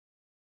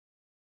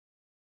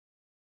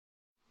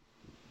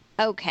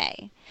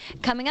Okay.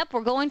 Coming up,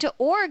 we're going to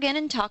Oregon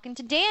and talking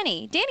to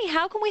Danny. Danny,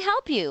 how can we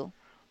help you?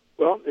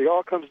 Well, it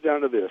all comes down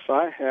to this.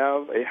 I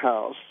have a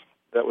house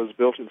that was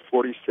built in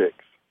 46,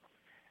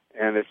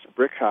 and it's a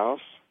brick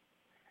house,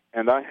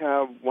 and I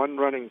have one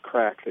running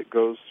crack that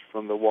goes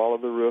from the wall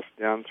of the roof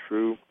down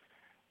through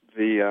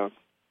the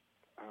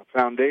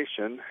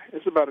foundation.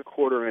 It's about a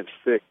quarter-inch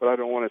thick, but I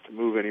don't want it to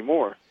move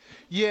anymore.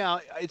 Yeah,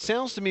 it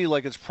sounds to me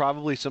like it's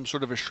probably some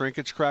sort of a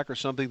shrinkage crack or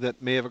something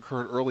that may have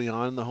occurred early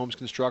on in the home's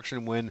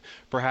construction when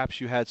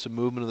perhaps you had some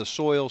movement of the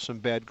soil, some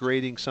bad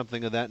grading,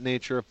 something of that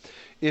nature.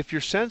 If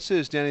your sense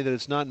is, Danny, that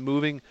it's not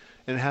moving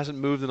and it hasn't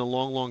moved in a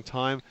long, long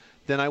time,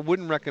 then I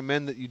wouldn't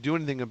recommend that you do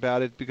anything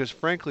about it because,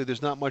 frankly,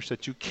 there's not much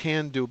that you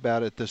can do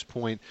about it at this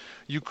point.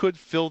 You could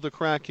fill the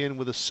crack in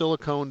with a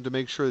silicone to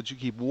make sure that you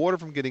keep water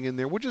from getting in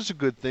there, which is a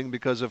good thing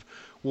because if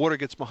water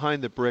gets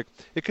behind the brick,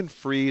 it can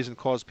freeze and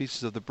cause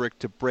pieces of the brick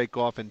to break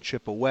off and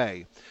chip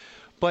away.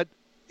 But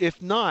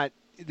if not,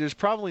 there's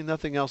probably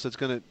nothing else that's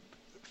going to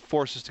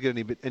force us to get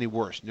any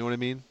worse. You know what I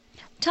mean?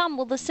 Tom,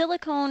 will the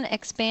silicone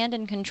expand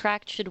and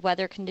contract should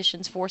weather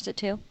conditions force it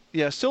to?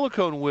 Yeah,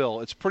 silicone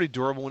will. It's pretty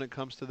durable when it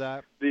comes to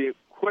that. The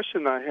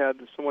question I had,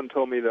 someone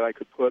told me that I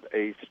could put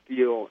a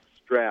steel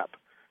strap,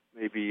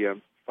 maybe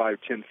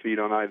 5-10 feet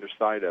on either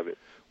side of it.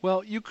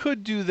 Well, you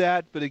could do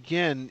that, but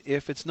again,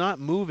 if it's not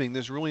moving,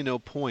 there's really no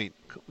point.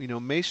 You know,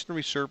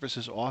 masonry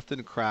surfaces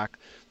often crack.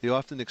 They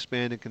often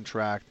expand and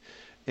contract.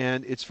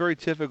 And it's very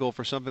typical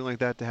for something like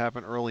that to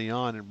happen early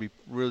on and be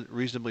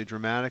reasonably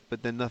dramatic,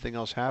 but then nothing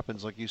else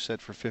happens, like you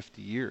said, for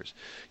 50 years.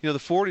 You know, the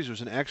 40s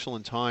was an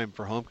excellent time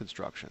for home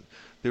construction.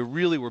 They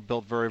really were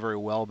built very, very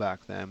well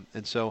back then.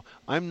 And so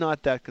I'm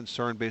not that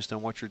concerned based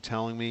on what you're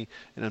telling me,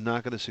 and I'm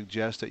not going to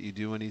suggest that you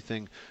do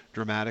anything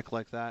dramatic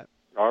like that.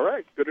 All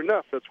right, good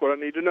enough. That's what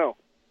I need to know.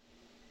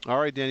 All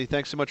right, Danny,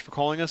 thanks so much for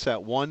calling us at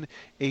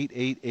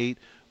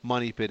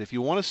 1-888-MONEYPIT. If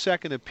you want a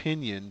second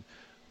opinion,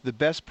 the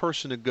best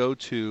person to go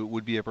to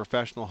would be a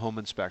professional home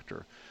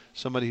inspector,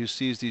 somebody who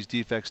sees these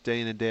defects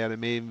day in and day out and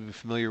may even be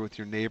familiar with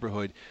your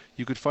neighborhood.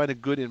 You could find a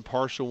good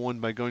impartial one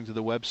by going to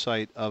the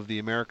website of the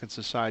American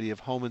Society of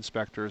Home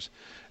Inspectors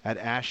at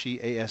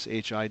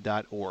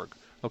ashi.org.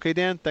 Okay,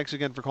 Dan, thanks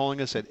again for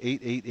calling us at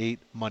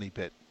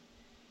 888-MONEYPIT.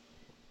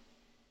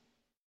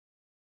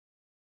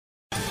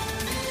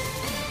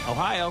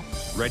 Ohio,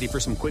 ready for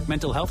some quick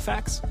mental health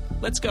facts?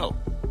 Let's go.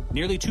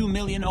 Nearly 2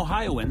 million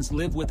Ohioans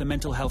live with a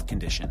mental health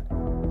condition.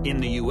 In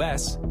the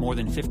U.S., more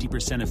than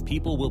 50% of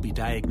people will be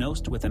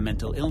diagnosed with a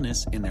mental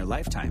illness in their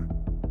lifetime.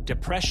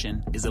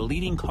 Depression is a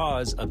leading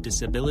cause of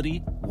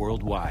disability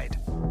worldwide.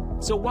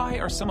 So why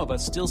are some of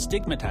us still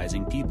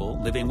stigmatizing people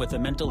living with a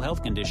mental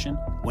health condition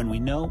when we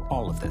know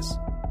all of this?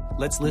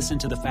 Let's listen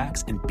to the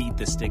facts and beat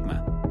the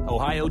stigma.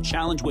 Ohio,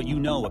 challenge what you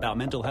know about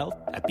mental health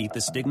at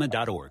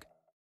beatthestigma.org.